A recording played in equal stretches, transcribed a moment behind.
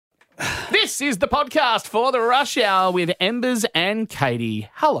This is the podcast for the Rush Hour with Embers and Katie.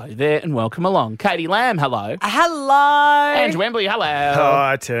 Hello there and welcome along. Katie Lamb, hello. Hello. Andrew Wembley, hello.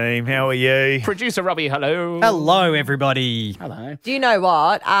 Hi, team. How are you? Producer Robbie, hello. Hello, everybody. Hello. Do you know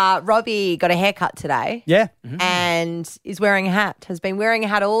what? Robbie got a haircut today. Yeah. And is wearing a hat, has been wearing a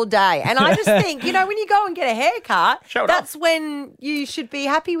hat all day. And I just think, when you go and get a haircut, Show it that's when you should be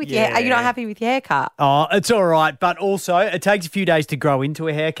happy with your hair. Are you not happy with your haircut? Oh, it's all right. But also, it takes a few days to grow into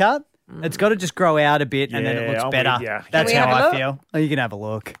a haircut. It's got to just grow out a bit and then it looks I'm better. with ya. That's Can we how have a I look? feel. Oh, you can have a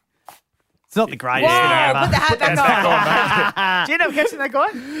look. It's not the greatest Whoa, thing ever. put the hat back on. Do you know catching that guy?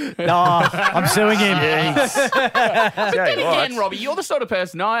 No, I'm suing him. But then again, Robbie, you're the sort of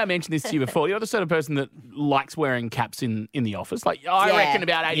person, I mentioned this to you before, you're the sort of person that likes wearing caps in the office. Like, I Yeah. reckon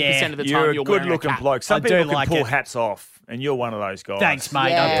about 80% of the time You're a you're wearing good-looking a cap. bloke. Some I do people can like pull it. hats off, and you're one of those guys. Thanks, mate.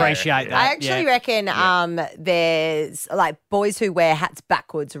 Yeah. I appreciate that. I actually reckon there's like boys who wear hats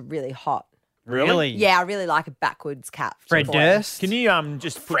backwards are really hot. Really? Yeah, I really like a backwards cap. Fred boy. Durst? Can you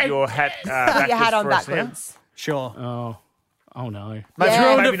just put your hat Put backwards your hat on for us now? backwards. Sure. Oh, no. That's Yeah.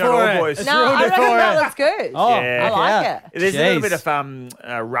 ruined Maybe it not for all it. boys. It's No, I ruined it reckon for that it. looks good. Oh, Yeah. I like it. There's a little bit Jeez.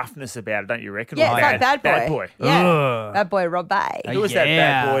 of roughness about it, don't you reckon? Yeah, it's like Bad Boy. Bad Boy. Yeah, Ugh. Bad Boy Robbie. Who was that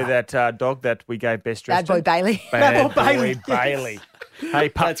bad boy, that dog that we gave best dressed Bad Boy to? Bailey. Bad Bad Boy Boy Bailey. Hey,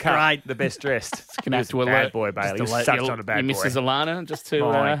 Pup That's Cup, great. the best dressed. Gonna have He to was alert Bad Boy Bailey. He was alert such your not a bad boy. Mrs. Alana just to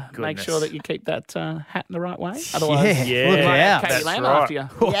My make goodness. sure that you keep that hat in the right way. Otherwise, Yeah, Yeah, look out. Katie that's Lamb right. after you.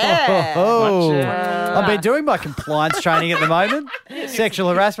 Yeah. Oh, Much, I've been doing my compliance training at the moment. Sexual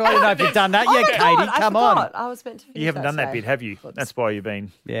harassment. I don't know if you've done that yet, my Katie. God, I Come forgot. on. I was meant to finish You haven't done that today. bit, have you? That's why you've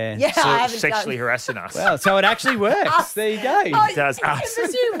been Yeah. Yeah, I haven't sexually done. harassing us. Well, so it actually works. There you go. Oh, It does us.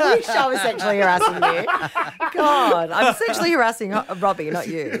 because you wish I was sexually harassing you. God, I'm sexually harassing Robbie, not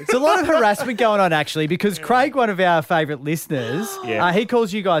you. There's a lot of harassment going on, actually, because Craig, one of our favourite listeners, Yeah. he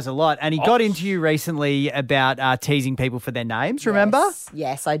calls you guys a lot, and he got into you recently about teasing people for their names, remember?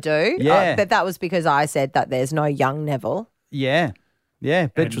 Yes, I do. Yeah. But that was because I said that there's no young Neville. Yeah. Yeah,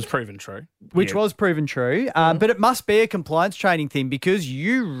 but Which was proven true. which was proven true. But it must be a compliance training thing because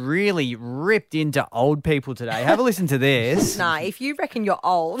you really ripped into old people today. Have a listen to this. Nah, if you reckon you're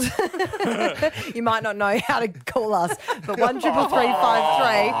old, you might not know how to call us. But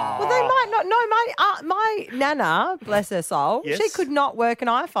 13353. Well, they might not know. My nana, bless her soul, Yes. she could not work an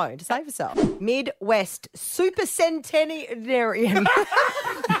iPhone to save herself. Midwest super centenarian.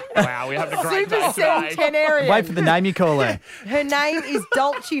 Wow, we're having a great Super day today. centenarian. Wait for the name you call her. Her name is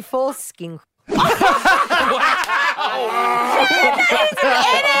Dolce Foreskin.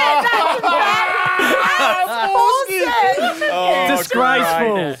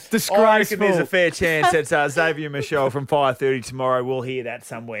 Disgraceful. I reckon Disgraceful. there's a fair chance that Xavier Michelle from 5:30 tomorrow will hear that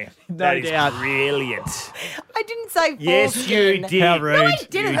somewhere. That is doubt. brilliant. I didn't say Yes, you foreskin. did. How rude. No, I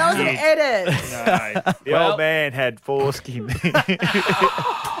didn't. You That was an did. edit. No, the old man had foreskin.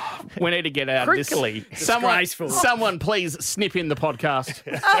 We need to get out of this. Crinkly. Someone please snip in the podcast.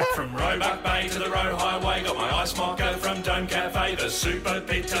 From Roebuck Bay to the Road Highway, got my ice mocha from Dome Cafe, the Super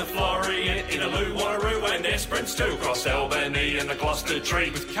Peter Florian, Inaloo, Wanneroo and Esperance too, across Albany and the Gloucester Tree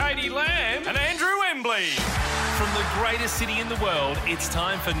with Katie Lamb and Andrew Wembley. From the greatest city in the world, it's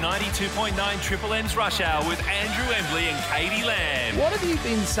time for 92.9 Triple M's Rush Hour with Andrew Wembley and Katie Lamb. What have you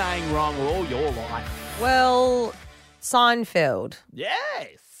been saying wrong all your life? Well, Seinfeld. Yes.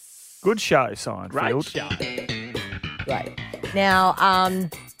 Good show, Seinfeld. Great show. Right. Now,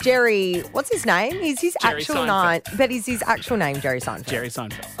 Jerry, what's his name? He's his Jerry actual Seinfeld. name, but is his actual name Jerry Seinfeld? Jerry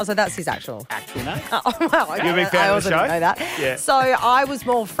Seinfeld. Oh, so that's his actual. Actual name? Oh, wow. Okay. You a big fan I of the also didn't show? know that. Yeah. So I was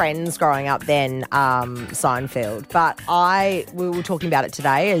more Friends growing up than Seinfeld, but we were talking about it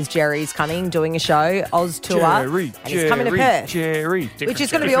today as Jerry's coming, doing a show, Oz tour, Jerry, and he's coming to Perth. Jerry. Which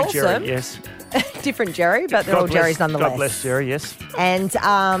is going to be Different Jerry, awesome. yes. Different Jerry, but they're all Jerry's nonetheless. God bless Jerry, yes. And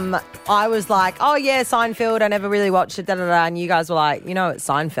I was like, oh, yeah, Seinfeld. I never really watched it, da-da-da. And you guys were like, it's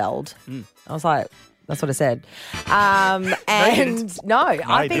Seinfeld. I was like, that's what I said. I've been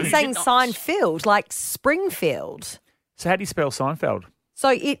didn't. saying Seinfeld, like Springfield. So how do you spell Seinfeld? So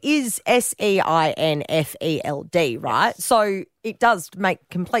it is Seinfeld, right? So it does make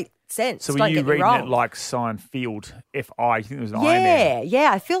complete sense. So were Don't you get me reading wrong. it like Seinfeld, F-I? I think it was an I in there.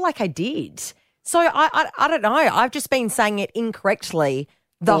 Yeah, I feel like I did. So I don't know. I've just been saying it incorrectly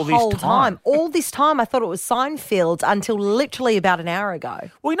the All this whole time. time. All this time, I thought it was Seinfeld until literally about an hour ago.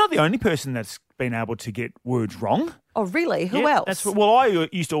 Well, you're not the only person that's been able to get words wrong. Oh, really? Who Yeah, else? That's well, I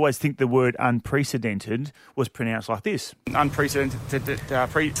used to always think the word unprecedented was pronounced like this. Unprecedented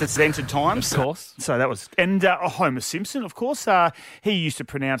times. Of course. So that was, and Homer Simpson, of course, he used to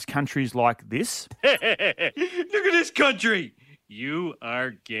pronounce countries like this. Look at this country. You are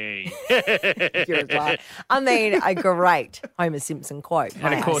gay. I mean, a great Homer Simpson quote. And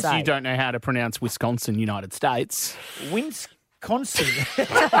may of I course, say. you don't know how to pronounce Wisconsin, United States. Wisconsin.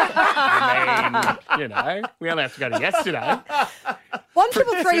 I mean, we only have to go to yesterday.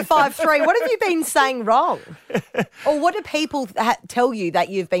 13353. What have you been saying wrong? Or what do people tell you that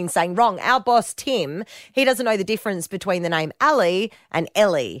you've been saying wrong? Our boss Tim, he doesn't know the difference between the name Ali and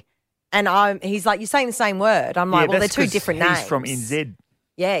Ellie, and he's like, you're saying the same word. I'm like, well, they're two different names. He's from NZ.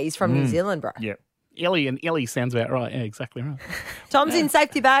 Yeah, he's from New Zealand, bro. Yeah. Ellie and Ellie sounds about right. Yeah, exactly right. Tom's in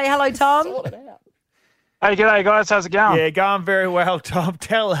Safety Bay. Hello, Tom. Hey, g'day, guys. How's it going? Yeah, going very well, Tom.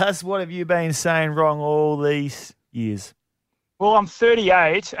 Tell us, what have you been saying wrong all these years? Well, I'm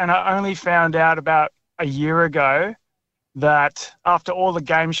 38, and I only found out about a year ago that after all the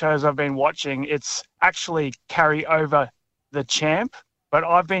game shows I've been watching, it's actually Carry Over the Champ. But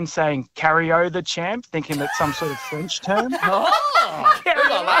I've been saying Carry-O the Champ, thinking that's some sort of French term.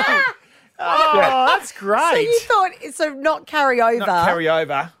 That's great. So you thought, not carry over. Not carry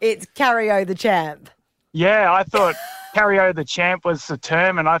over. It's Carry-O the Champ. Yeah, I thought Carry-O the Champ was the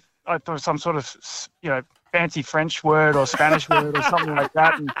term, and I thought some sort of, fancy French word or Spanish word or something like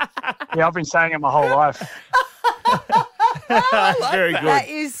that. And yeah, I've been saying it my whole life. That's very good. That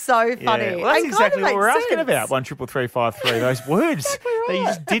is so funny. Yeah. Well, that's And exactly what kinda we're makes asking sense. about. 13353. Those words that you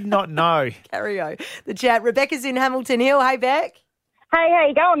just did not know. Carry-O the Champ. Rebecca's in Hamilton Hill. Hey, Beck. Hey, how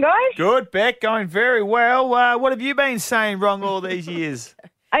you going, guys? Good, Beck. Going very well. What have you been saying wrong all these years?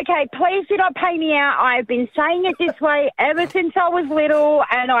 Okay, please do not pay me out. I've been saying it this way ever since I was little,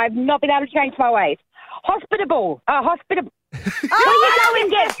 and I've not been able to change my ways. Hospitable. When you go and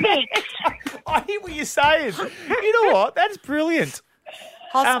get fixed. I hear what you're saying. You know what? That's brilliant.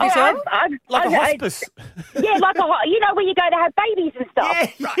 Hospital? Like a hospice. Yeah, like where you go to have babies and stuff.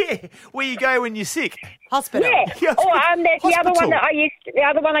 Yeah. Where you go when you're sick. Hospital. Yeah. Yes. Or there's the other one Hospital. the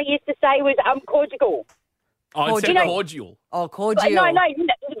other one I used to say was cordial. Oh, instead of cordial. Oh, cordial. No,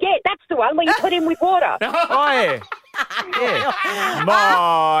 yeah, that's the one where you put in with water. Oh, yeah. Yeah.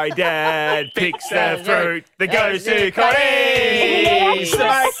 My dad picks the fruit that goes to Cotties to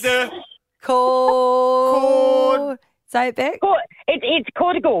make the Say it, Beck. It's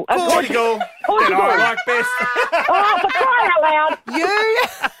cordial. cordial that I like best. Oh, for crying out loud. You.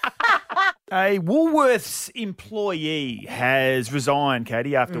 A Woolworths employee has resigned,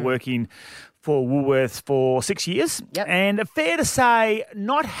 Katie, after working for Woolworths for 6 years. Yep. And fair to say,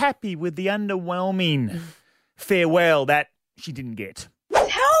 not happy with the underwhelming farewell that she didn't get.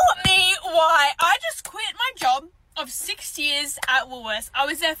 Tell me why I just quit my job of 6 years at Woolworths. I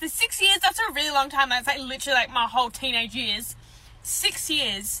was there for 6 years. That's a really long time. That's literally my whole teenage years. 6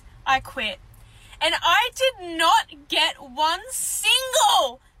 years I quit. And I did not get one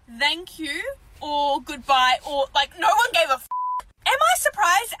single thank you or goodbye or no one gave a f***. Am I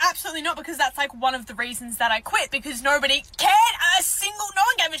surprised? Absolutely not, because that's one of the reasons that I quit, because nobody cared no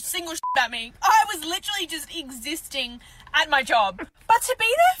one gave a single shit about me. I was literally just existing at my job. But to be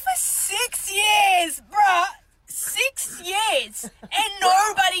there for 6 years, bruh, 6 years, and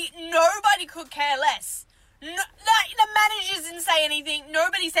nobody could care less. No, the managers didn't say anything.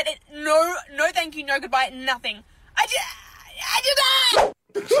 Nobody said it. No thank you, no goodbye, nothing. I did that.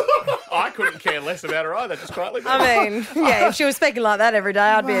 I couldn't care less about her either, just quietly. I mean, yeah, if she was speaking like that every day,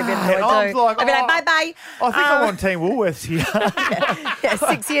 I'd be a bit annoyed I'm too. like, I'd be like, bye-bye. I think I'm on Team Woolworths here. Yeah,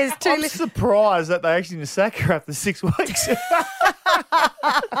 6 years too. I'm surprised that they actually didn't sack her after 6 weeks.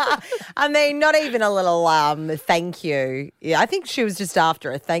 I mean, not even a little thank you. Yeah, I think she was just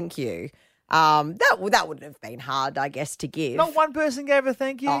after a thank you. That wouldn't have been hard, I guess, to give. Not one person gave a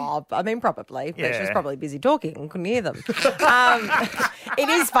thank you. Oh, I mean, probably. But she was Yeah. probably busy talking and couldn't hear them. It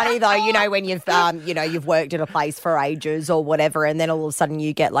is funny, though, when you've worked at a place for ages or whatever, and then all of a sudden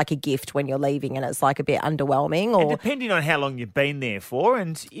you get a gift when you're leaving and it's a bit underwhelming. And Or depending on how long you've been there for,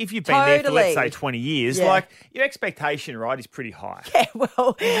 and if you've been there for, let's Totally. say, 20 years, Yeah. your expectation, right, is pretty high. Yeah,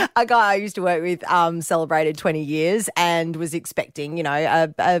 well, a guy I used to work with celebrated 20 years and was expecting,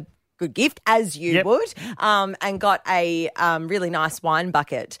 a good gift, as you Yep. would, and got a really nice wine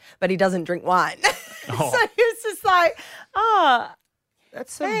bucket, but he doesn't drink wine. Oh. So he was just like,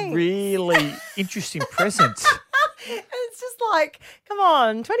 That's Thanks. a really interesting present. it's just like, come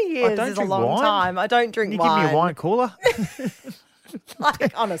on, 20 years don't is a drink long wine. time. I don't drink Can you wine. give me a wine cooler?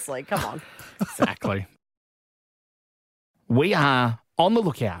 Honestly, come on. Exactly. We are on the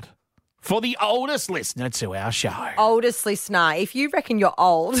lookout for the oldest listener to our show. Oldest listener, if you reckon you're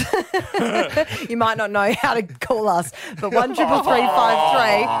old, you might not know how to call us. But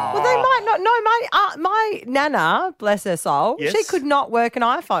 13353. Well, they might not know. My nana, bless her soul, Yes. she could not work an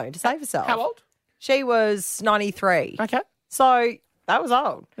iPhone to save herself. How old? She was 93. Okay. So that was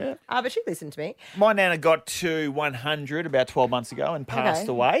old. Yeah. But she listened to me. My nana got to 100 about 12 months ago and passed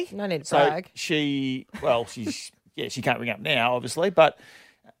away. No need to so brag. she can't ring up now, obviously, but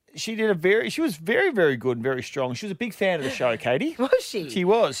she was very, very good and very strong. She was a big fan of the show, Katie. Was she? She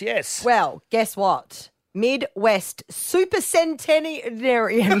was, yes. Well, guess what? Midwest Super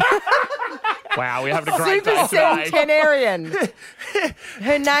Centenarian. Wow, we're having a great Super day today. Centenarian.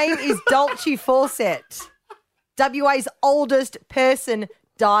 Her name is Dulcie Fawcett. WA's oldest person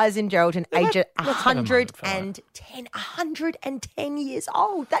dies in Geraldton, aged 110 years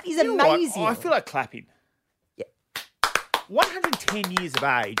old. That is You know what? amazing. I feel like clapping. Yeah. 110 years of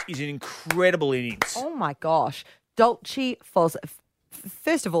age is an incredible innings. Oh my gosh. Dulcie Fawcett.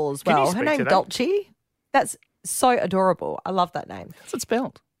 First of all, as Can you well, her speak name to that? Dulcie. That's so adorable. I love that name. What's it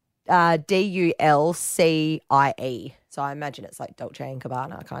spelled? Dulcie. So I imagine it's like Dolce and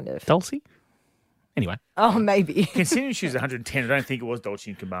Gabbana kind of. Dulcie? Anyway. Oh, maybe. Considering she was 110, I don't think it was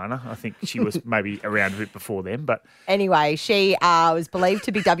Dolce & Gabbana. I think she was maybe around a bit before them. But Anyway, she was believed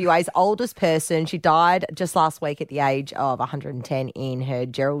to be WA's oldest person. She died just last week at the age of 110 in her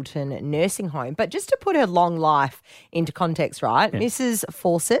Geraldton nursing home. But just to put her long life into context, right, Mrs.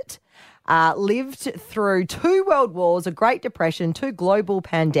 Fawcett lived through 2 world wars, a Great Depression, 2 global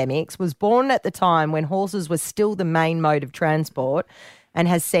pandemics, was born at the time when horses were still the main mode of transport, and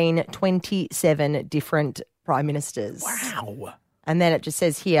has seen 27 different prime ministers. Wow. And then it just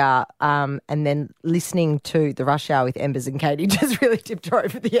says here, and then listening to the Rush Hour with Embers and Katie just really tipped her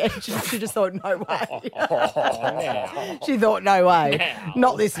over the edge. She just thought, no way. She thought, no way.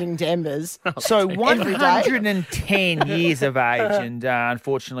 Not listening to Embers. so day. 110 years of age, and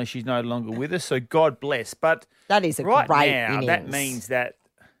unfortunately she's no longer with us, so God bless. But That is a right great now, innings. that means that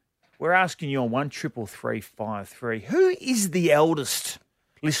we're asking you on 133353, who is the eldest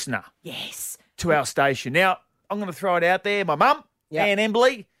listener Yes. to our station? Now, I'm going to throw it out there. My mum, Yep. Anne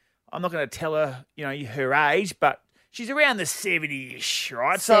Embley, I'm not going to tell her, her age, but she's around the 70-ish,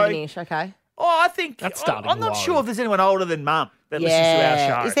 right? 70-ish, okay. I think That's starting I'm not low. sure if there's anyone older than mum that listens to our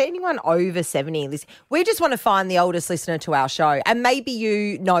show. Is there anyone over 70? We just want to find the oldest listener to our show, and maybe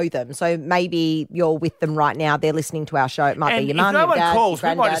you know them. So maybe you're with them right now. They're listening to our show. It might And be your if mum, no your one dad, calls,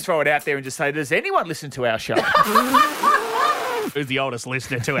 your we might granddad. just throw it out there and just say, does anyone listen to our show? Who's the oldest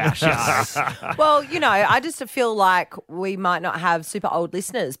listener to our show? Well, I just feel like we might not have super old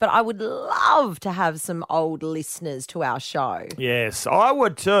listeners, but I would love to have some old listeners to our show. Yes, I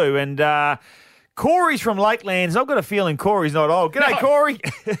would too. And Corey's from Lakelands. I've got a feeling Corey's not old. G'day, Corey.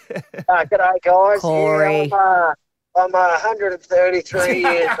 G'day, guys. Corey. Yeah, I'm 133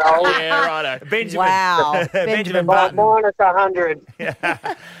 years old. Yeah, righto. Benjamin. Wow. Benjamin Well, Button. minus 100.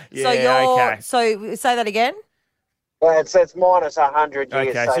 So say that again? It's minus 100 years.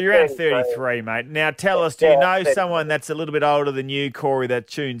 Okay, so you're around 33, mate. Now tell us, do you know someone that's a little bit older than you, Corey, that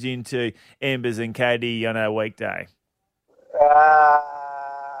tunes into Embers and Katie on a weekday?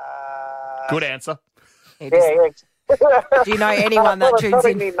 Good answer. Yeah, Yeah. Do you know anyone that tunes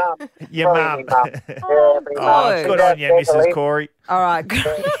Probably in? me mum. Your Probably mum. me mum. Yeah, me Oh, mum. Good on you, Mrs. Corey. All right. Good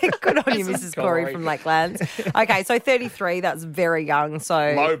on you, Mrs. Corey from Lakelands. Okay, so 33, that's very young.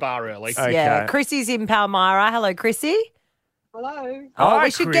 So Low bar early. Okay. yeah, Chrissy's in Palmyra. Hello, Chrissy. Hello. Hi,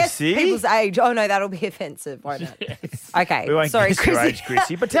 we should guess Chrissy. people's age. Oh, no, that'll be offensive, won't it? Okay, We won't sorry, guess your Chrissy. age,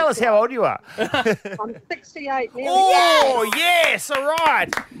 Chrissy, but tell us how old you are. I'm 68 nearly. Oh, yes, all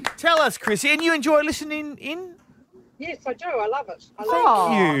right. Tell us, Chrissy, and you enjoy listening in? Yes, I do. I love it. I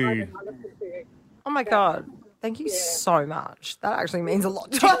love you. I listen to you. Oh, my God. Thank you so much. That actually means a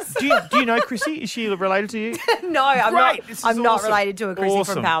lot to us. Do you know Chrissy? Is she related to you? No, I'm Great. not. This is I'm not awesome. related to a Chrissy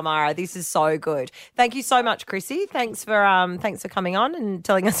Awesome. from Palmyra. This is so good. Thank you so much, Chrissy. Thanks for coming on and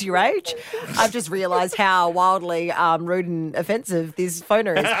telling us your age. I've just realised how wildly rude and offensive this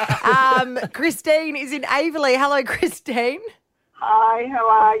phoner is. Christine is in Averley. Hello, Christine. Hi, how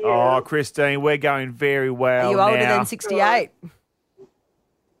are you? Oh, Christine, we're going very well Are you older now. than 68?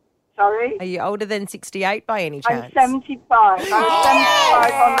 Sorry? Are you older than 68 by any chance? I'm 75. I'm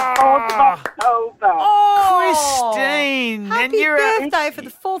 75 on the 4th of October. Oh, Christine, and happy you're birthday for the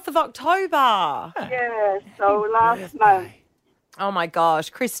 4th of October. Yeah, so last month. Oh, my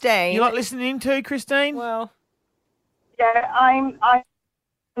gosh. Christine. You like listening in too, Christine? Well, Yeah, I'm at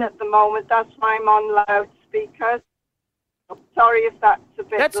the moment. That's why I'm on loudspeaker. Sorry if that's a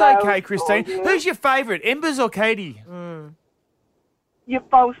bit That's loud okay, for Christine. you. Who's your favourite, Embers or Katie? you're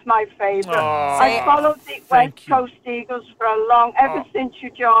both my favourite. Oh, I followed the West thank you. Coast Eagles for ever since you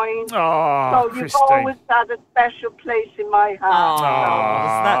joined. Oh, So you've Christine. always had a special place in my heart.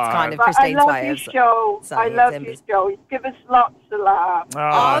 Oh, that's kind of But I Christine's love way your of show. I saying love it's you, Embers. Joe. You give us lots of laughs.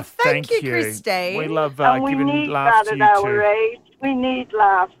 Oh, thank you, Christine. We love And we giving need laughs that to at you our too. age. We need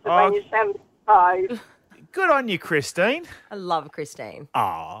laughs Oh. when you're 75. Good on you, Christine. I love Christine.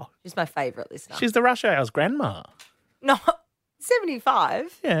 Aw. She's my favourite listener. She's the Rush Hour's grandma. No,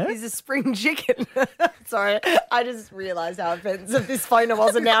 75 Yeah. is a spring chicken. Sorry, I just realised how offensive this phoner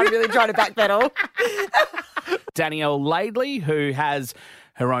was, and now I'm really trying to backpedal. Danielle Laidley, who has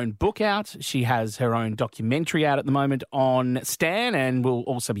her own book out. She has her own documentary out at the moment on Stan, and will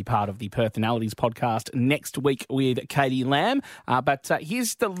also be part of the Personalities podcast next week with Katie Lamb. But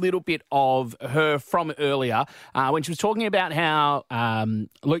here's the little bit of her from earlier when she was talking about how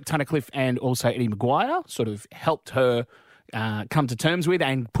Luke Tunnicliffe and also Eddie Maguire sort of helped her come to terms with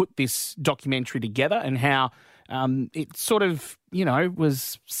and put this documentary together, and how it sort of,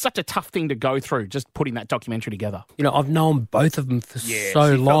 was such a tough thing to go through, just putting that documentary together. I've known both of them for so she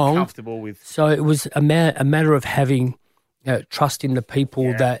felt long. comfortable with. So it was a matter of having trust in the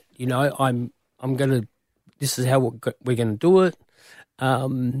people that, I'm going to, this is how we're going to do it.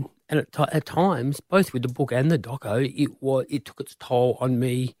 And at times, both with the book and the doco, it took its toll on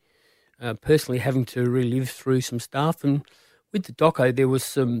me personally, having to relive through some stuff. And with the doco, there was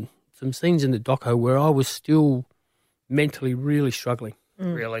some scenes in the doco where I was still mentally really struggling.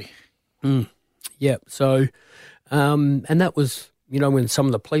 Really? Yeah. So, and that was, when some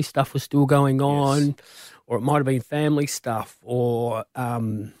of the police stuff was still going on, or it might have been family stuff, or,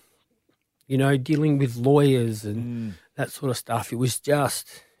 dealing with lawyers and that sort of stuff. It was just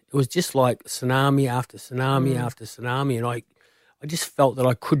like tsunami after tsunami after tsunami. And I just felt that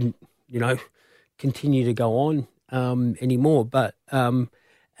I couldn't, continue to go on anymore. But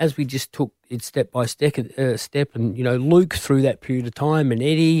as we just took it step by step, and Luke through that period of time, and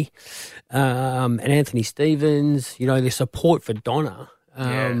Eddie, and Anthony Stevens, the support for Donna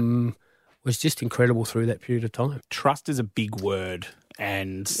was just incredible through that period of time. Trust is a big word,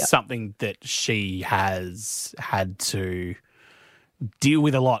 and something that she has had to deal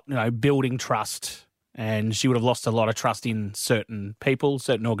with a lot, building trust. And she would have lost a lot of trust in certain people,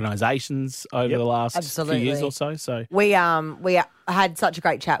 certain organisations over the last few years or so. So We had such a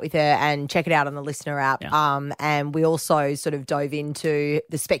great chat with her, and check it out on the Listener app. And we also sort of dove into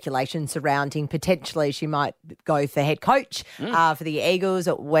the speculation surrounding potentially she might go for head coach for the Eagles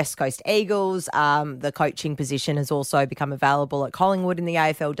at West Coast Eagles. The coaching position has also become available at Collingwood in the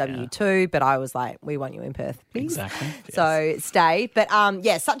AFLW too. But I was like, we want you in Perth, please. Exactly. So stay. But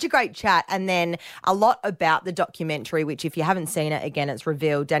such a great chat. And then a lot about the documentary, which if you haven't seen it, again, it's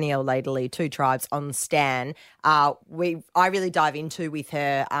revealed. Danielle Laidley, Two Tribes on Stan. I really dive into with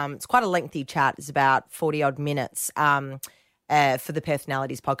her. It's quite a lengthy chat. It's about 40 odd minutes for the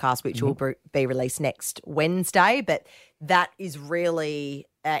Personalities podcast, which will be released next Wednesday. But that is really,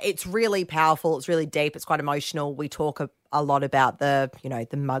 it's really powerful. It's really deep. It's quite emotional. We talk a lot about the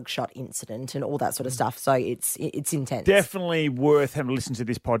mugshot incident and all that sort of stuff. So it's intense. Definitely worth having a listen to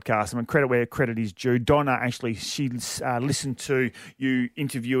this podcast. I mean, credit where credit is due. Donna, actually, she listened to you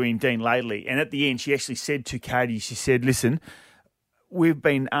interviewing Dean Laidley, and at the end, she actually said to Katie, she said, listen, we've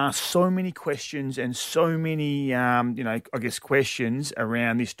been asked so many questions and so many, questions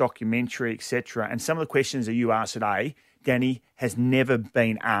around this documentary, etc. And some of the questions that you asked today, Danny, has never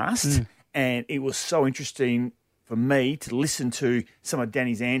been asked. And it was so interesting for me to listen to some of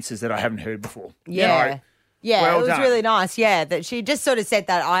Danny's answers that I haven't heard before. Yeah. Yeah, Well it was done. really nice. Yeah, that she just sort of said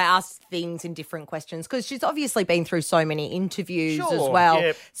that I asked things in different questions because she's obviously been through so many interviews as Sure, well.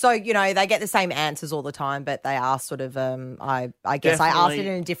 yep. So, they get the same answers all the time, but they ask sort of, I guess I asked it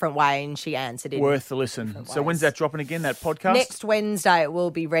in a different way and she answered it. Worth the listen. So when's that dropping again, that podcast? Next Wednesday, it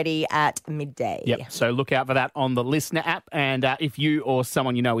will be ready at midday. Yep. So look out for that on the Listener app. And if you or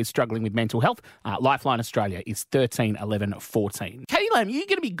someone you know is struggling with mental health, Lifeline Australia is 13 11 14. Katie Lamb, you're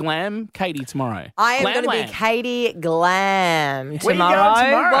going to be glam Katie tomorrow. I am Glam going to Lamb. be Katie Glam Where tomorrow. are you going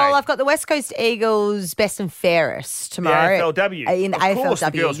tomorrow? Well, I've got the West Coast Eagles Best and Fairest tomorrow. The AFLW. In the of course, the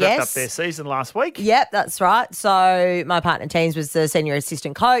AFLW, girls yes. wrapped up their season last week. Yep, that's right. So my partner Teams was the senior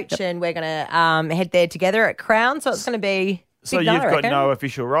assistant coach, and we're going to head there together at Crown. So it's going to be. So big you've night, I got reckon. no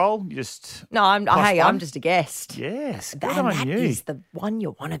official role. You just No, I'm plus one? just a guest. Yes, good And on that you. is the one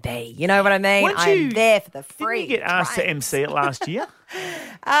you want to be. You know what I mean? Weren't I'm you- there for the Didn't free. you get asked to drinks. MC it last year?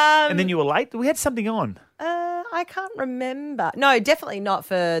 And then you were late. We had something on. I can't remember. No, definitely not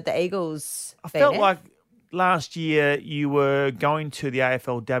for the Eagles. I felt like last year you were going to the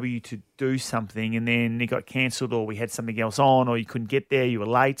AFLW to do something and then it got cancelled or we had something else on or you couldn't get there, you were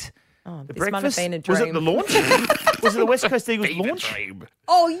late. Oh, The this might have breakfast? been a Was it dream. the launch? Was it the West Coast Eagles launch?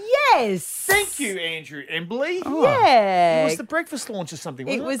 Oh, yes. Thank you, Andrew Embley. Yeah. It was the breakfast launch or something,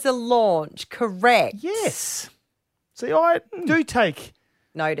 wasn't It it? was a launch, correct. Yes. See, I do take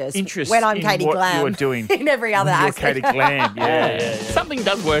Notice interest when I'm in Katie what Glam you are doing. in every other You're aspect. Katie Glam. Yeah. Something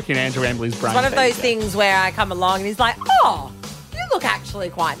does work in Andrew Embley's brain. It's one of those things where I come along and he's like, oh, you look actually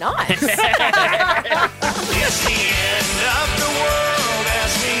quite nice. It's the end of the world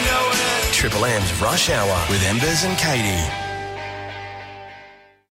as we know it. Triple M's Rush Hour with Embers and Katie.